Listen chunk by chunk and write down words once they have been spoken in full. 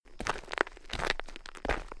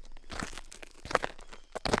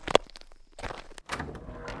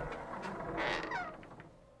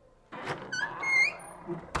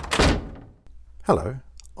Hello,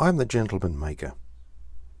 I'm the Gentleman Maker.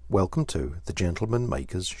 Welcome to the Gentleman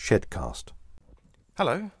Maker's Shedcast.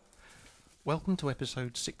 Hello, welcome to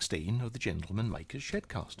episode 16 of the Gentleman Maker's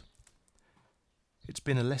Shedcast. It's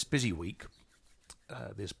been a less busy week.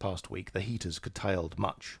 This past week the heat has curtailed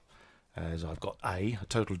much, as I've got a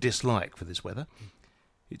total dislike for this weather.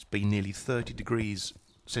 It's been nearly 30 degrees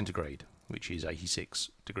centigrade, which is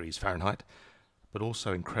 86 degrees Fahrenheit, but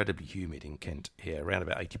also incredibly humid in Kent here, around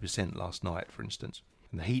about 80% last night, for instance.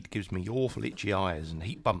 And the heat gives me awful itchy eyes and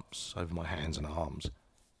heat bumps over my hands and arms.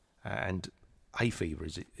 And hay fever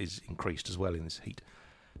is increased as well in this heat.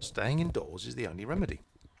 Staying indoors is the only remedy.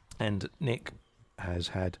 And Nick has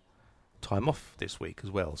had time off this week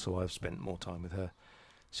as well, so I've spent more time with her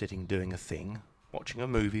sitting doing a thing, watching a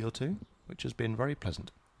movie or two, which has been very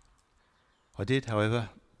pleasant. I did, however,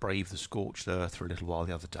 brave the scorched earth for a little while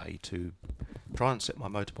the other day to try and set my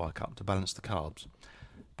motorbike up to balance the carbs,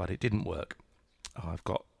 but it didn't work. I've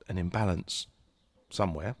got an imbalance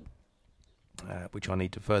somewhere, which I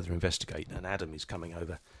need to further investigate, and Adam is coming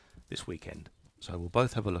over this weekend, so we'll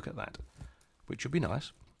both have a look at that, which would be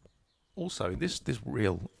nice. Also, this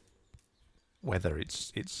real weather,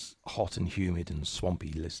 it's hot and humid and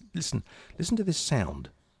swampy. Listen to this sound.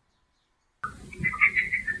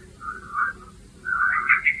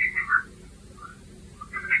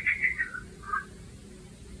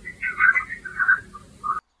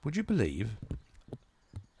 Would you believe,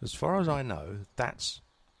 as far as I know, that's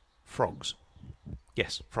frogs?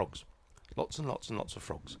 Yes, frogs. Lots and lots and lots of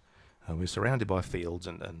frogs. We're surrounded by fields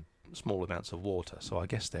and small amounts of water, so I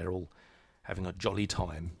guess they're all having a jolly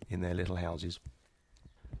time in their little houses,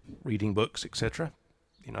 reading books, etc.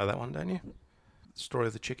 You know that one, don't you? The story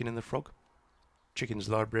of the chicken and the frog. Chicken's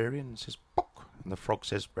librarian and says, "Pock," and the frog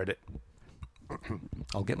says, "Read it."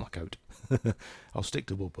 I'll get my coat. I'll stick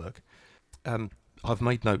to woodwork. I've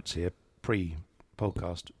made notes here,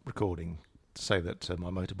 pre-podcast recording, to say that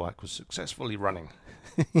my motorbike was successfully running.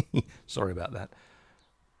 Sorry about that.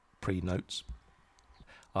 Pre-notes.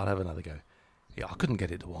 I'll have another go. Yeah, I couldn't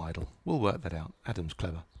get it to idle. We'll work that out. Adam's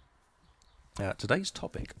clever. Today's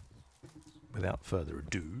topic, without further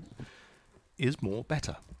ado, is more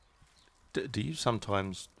better. Do you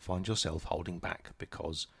sometimes find yourself holding back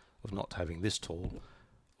because of not having this tool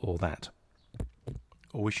or that?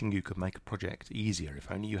 Or wishing you could make a project easier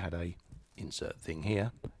if only you had a, insert thing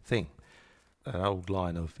here, thing. An old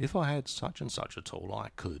line of, if I had such and such a tool, I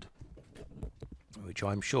could. Which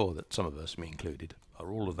I'm sure that some of us, me included,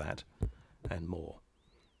 are all of that and more.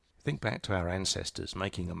 Think back to our ancestors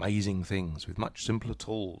making amazing things with much simpler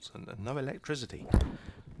tools and no electricity.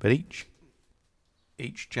 But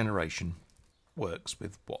each generation works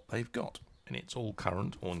with what they've got, and it's all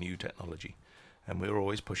current or new technology. And we're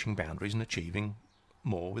always pushing boundaries and achieving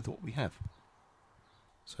more with what we have.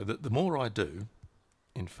 So that the more I do,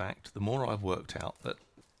 in fact, the more I've worked out that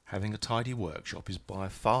having a tidy workshop is by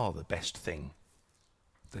far the best thing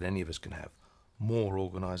that any of us can have. More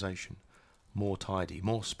organisation, more tidy,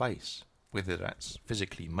 more space, whether that's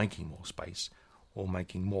physically making more space or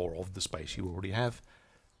making more of the space you already have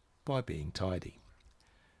by being tidy.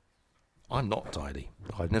 I'm not tidy.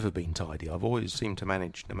 I've never been tidy. I've always seemed to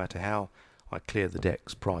manage, no matter how I clear the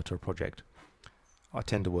decks prior to a project. I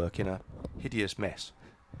tend to work in a hideous mess.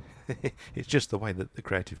 It's just the way that the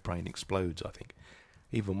creative brain explodes, I think.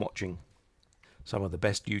 Even watching some of the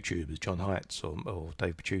best YouTubers, John Heights or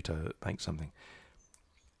Dave Picciuto, make something.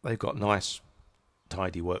 They've got nice,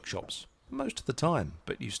 tidy workshops most of the time,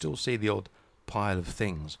 but you still see the odd pile of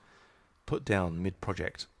things put down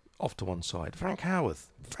mid-project, off to one side. Frank Howarth,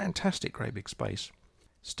 fantastic great big space,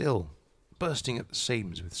 still bursting at the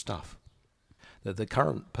seams with stuff. The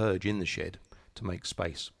current purge in the shed to make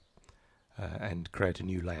space and create a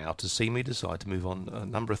new layout has seen me decide to move on a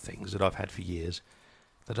number of things that I've had for years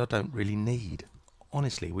that I don't really need.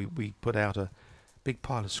 Honestly, we put out a big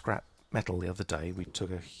pile of scrap metal the other day. We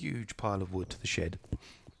took a huge pile of wood to the shed,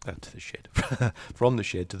 from the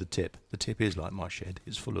shed to the tip. The tip is like my shed,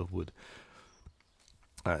 it's full of wood.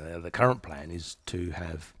 The current plan is to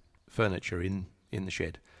have furniture in the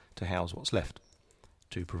shed to house what's left,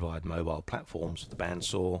 to provide mobile platforms, the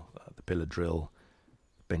bandsaw, the pillar drill,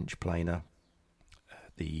 bench planer,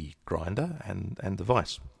 the grinder and the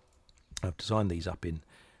vise. I've designed these up in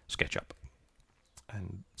SketchUp,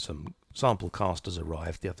 and some sample casters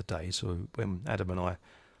arrived the other day, so when Adam and I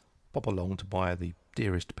pop along to buy the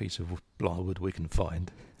dearest piece of plywood we can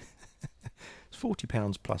find, it's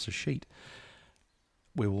 £40 plus a sheet,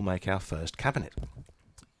 we will make our first cabinet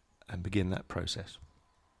and begin that process.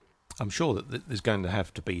 I'm sure that there's going to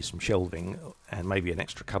have to be some shelving and maybe an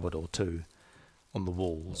extra cupboard or two on the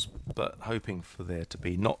walls, but hoping for there to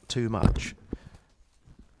be not too much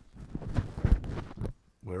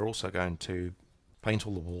we're also going to paint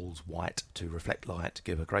all the walls white to reflect light, to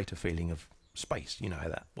give a greater feeling of space. You know how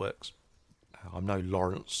that works. I'm no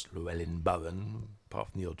Lawrence Llewellyn Bowen,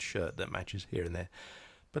 apart from the odd shirt that matches here and there,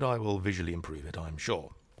 but I will visually improve it, I'm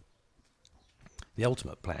sure. The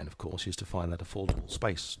ultimate plan, of course, is to find that affordable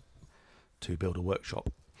space to build a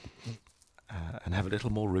workshop and have a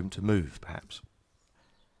little more room to move, perhaps.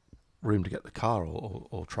 Room to get the car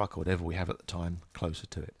or truck or whatever we have at the time closer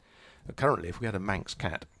to it. But currently, if we had a Manx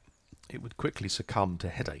cat, it would quickly succumb to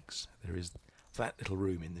headaches. There is that little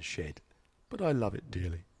room in the shed, but I love it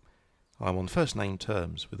dearly. I'm on first name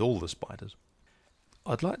terms with all the spiders.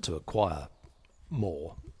 I'd like to acquire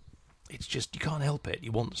more. It's just, you can't help it.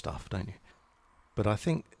 You want stuff, don't you? But I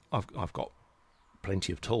think I've got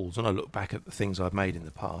plenty of tools. When I look back at the things I've made in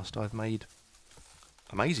the past, I've made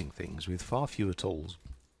amazing things with far fewer tools.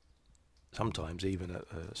 Sometimes even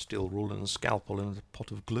a steel rule and a scalpel and a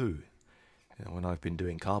pot of glue. You know, when I've been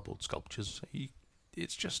doing cardboard sculptures,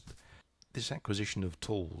 it's just this acquisition of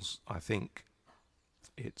tools. I think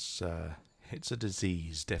it's a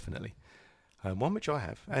disease, definitely. One which I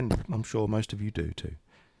have, and I'm sure most of you do too.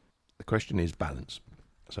 The question is balance.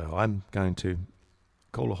 So I'm going to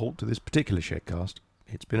call a halt to this particular Shedcast.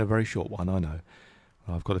 It's been a very short one, I know.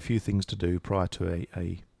 I've got a few things to do prior to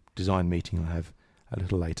a design meeting I have a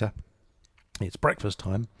little later. It's breakfast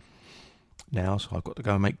time now, so I've got to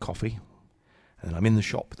go and make coffee. And I'm in the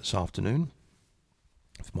shop this afternoon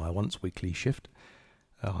for my once weekly shift.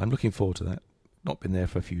 I'm looking forward to that. Not been there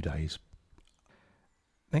for a few days.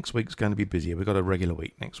 Next week's going to be busier. We've got a regular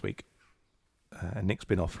week next week. Nick's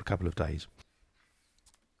been off for a couple of days.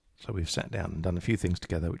 So we've sat down and done a few things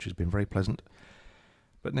together, which has been very pleasant.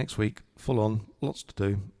 But next week, full on, lots to do.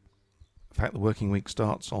 In fact, the working week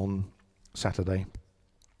starts on Saturday.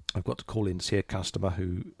 I've got to call in to see a customer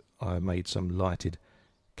who I made some lighted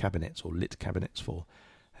cabinets or lit cabinets for.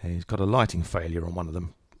 He's got a lighting failure on one of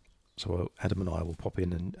them. So Adam and I will pop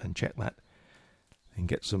in and check that and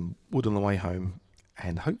get some wood on the way home.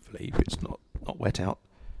 And hopefully, if it's not wet out,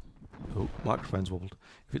 oh, microphone's wobbled.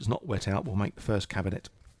 If it's not wet out, we'll make the first cabinet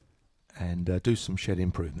and do some shed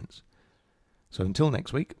improvements. So until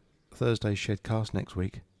next week, Thursday's Shedcast next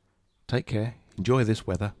week. Take care. Enjoy this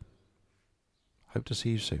weather. Hope to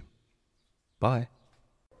see you soon. Bye.